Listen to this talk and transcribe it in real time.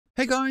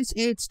Hey guys,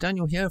 it's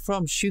Daniel here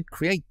from Shoot,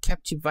 Create,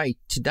 Captivate.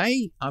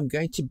 Today I'm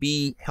going to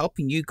be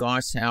helping you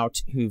guys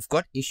out who've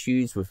got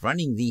issues with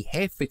running the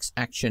hair fix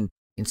action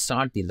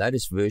inside the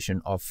latest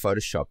version of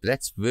Photoshop.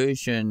 That's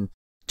version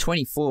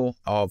 24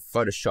 of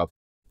Photoshop.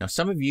 Now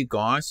some of you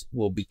guys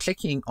will be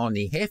clicking on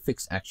the hair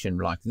fix action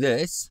like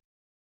this,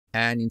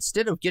 and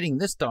instead of getting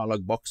this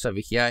dialog box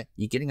over here,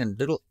 you're getting a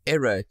little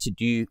error to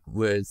do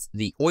with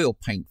the oil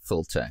paint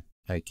filter.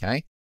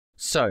 Okay,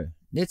 so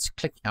let's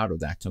click out of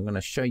that. I'm going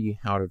to show you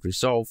how to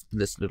resolve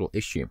this little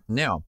issue.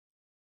 Now,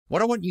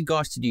 what I want you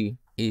guys to do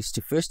is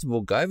to first of all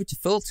go over to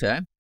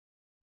Filter,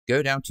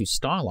 go down to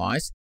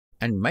Stylize,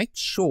 and make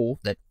sure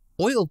that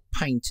oil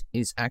paint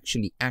is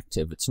actually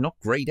active. It's not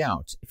grayed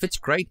out. If it's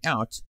grayed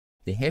out,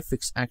 the hair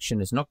fix action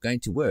is not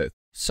going to work.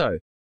 So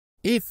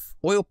if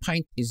oil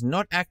paint is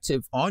not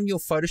active on your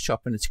Photoshop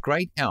and it's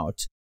grayed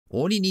out,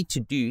 all you need to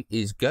do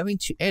is go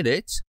into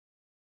Edit,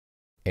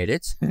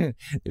 there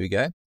we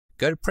go.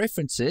 Go to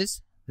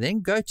Preferences,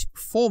 then go to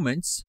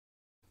Performance,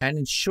 and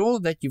ensure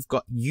that you've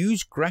got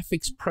Use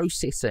Graphics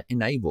Processor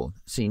enabled.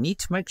 So you need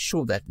to make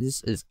sure that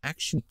this is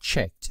actually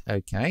checked,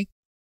 okay?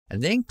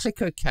 And then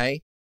click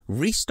OK,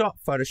 restart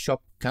Photoshop,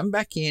 come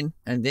back in,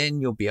 and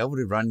then you'll be able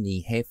to run the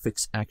hair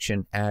fix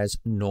action as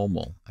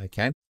normal,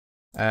 okay?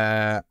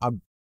 I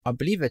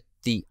believe that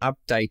the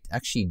update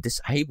actually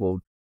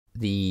disabled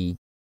the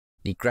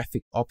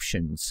graphic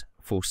options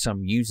for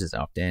some users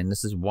out there, and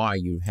this is why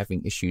you're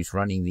having issues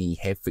running the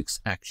hair fix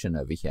action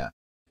over here.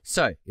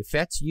 So if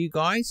that's you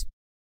guys,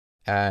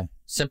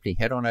 simply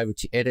head on over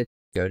to Edit,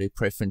 go to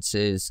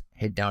Preferences,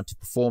 head down to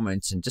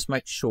Performance, and just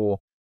make sure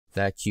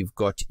that you've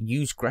got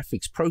Use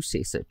Graphics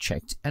Processor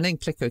checked, and then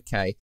click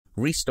OK,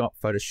 restart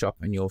Photoshop,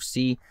 and you'll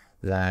see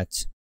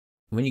that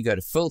when you go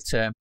to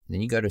Filter,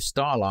 then you go to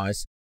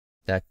Stylize,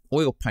 that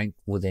oil paint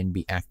will then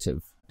be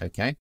active,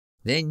 okay?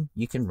 Then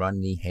you can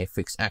run the hair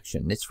fix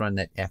action. Let's run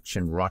that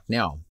action right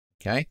now,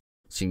 okay?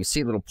 So you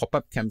see a little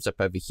pop-up comes up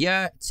over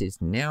here. It says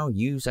now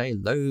use a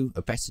low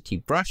opacity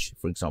brush,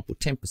 for example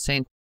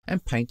 10%,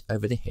 and paint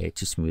over the hair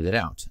to smooth it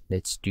out.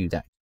 Let's do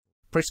that.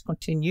 Press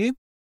continue,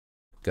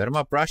 go to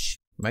my brush,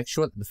 make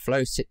sure that the flow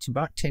is set to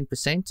about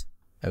 10%,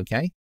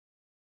 okay?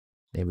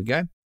 There we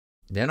go.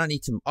 Then I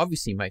need to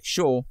obviously make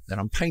sure that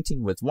I'm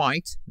painting with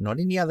white, not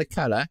any other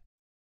color,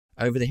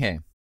 over the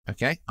hair,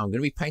 okay? I'm going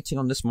to be painting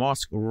on this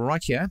mask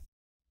right here.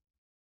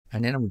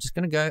 And then I'm just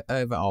going to go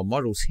over our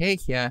model's hair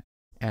here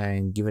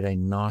and give it a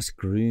nice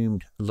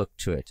groomed look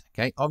to it.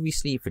 Okay,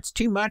 obviously if it's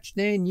too much,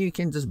 then you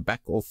can just back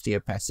off the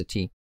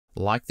opacity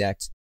like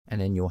that, and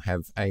then you'll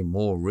have a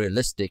more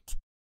realistic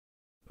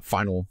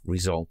final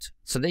result.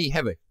 So there you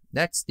have it.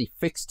 That's the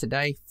fix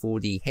today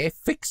for the hair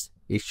fix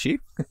issue.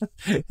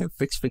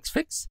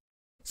 fix.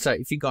 So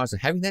if you guys are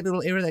having that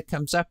little error that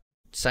comes up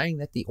saying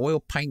that the oil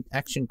paint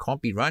action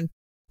can't be run,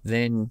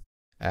 then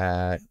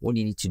all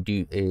you need to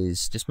do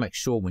is just make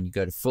sure when you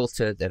go to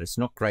Filter that it's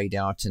not grayed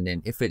out, and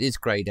then if it is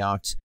grayed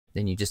out,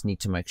 then you just need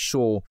to make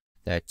sure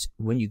that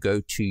when you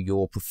go to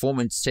your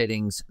performance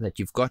settings that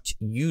you've got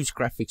Use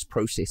Graphics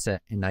Processor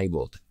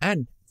enabled,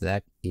 and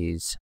that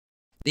is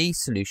the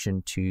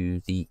solution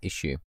to the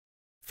issue.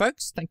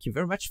 Folks, thank you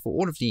very much for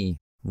all of the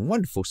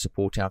wonderful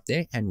support out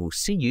there, and we'll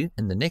see you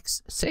in the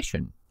next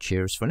session.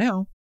 Cheers for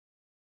now.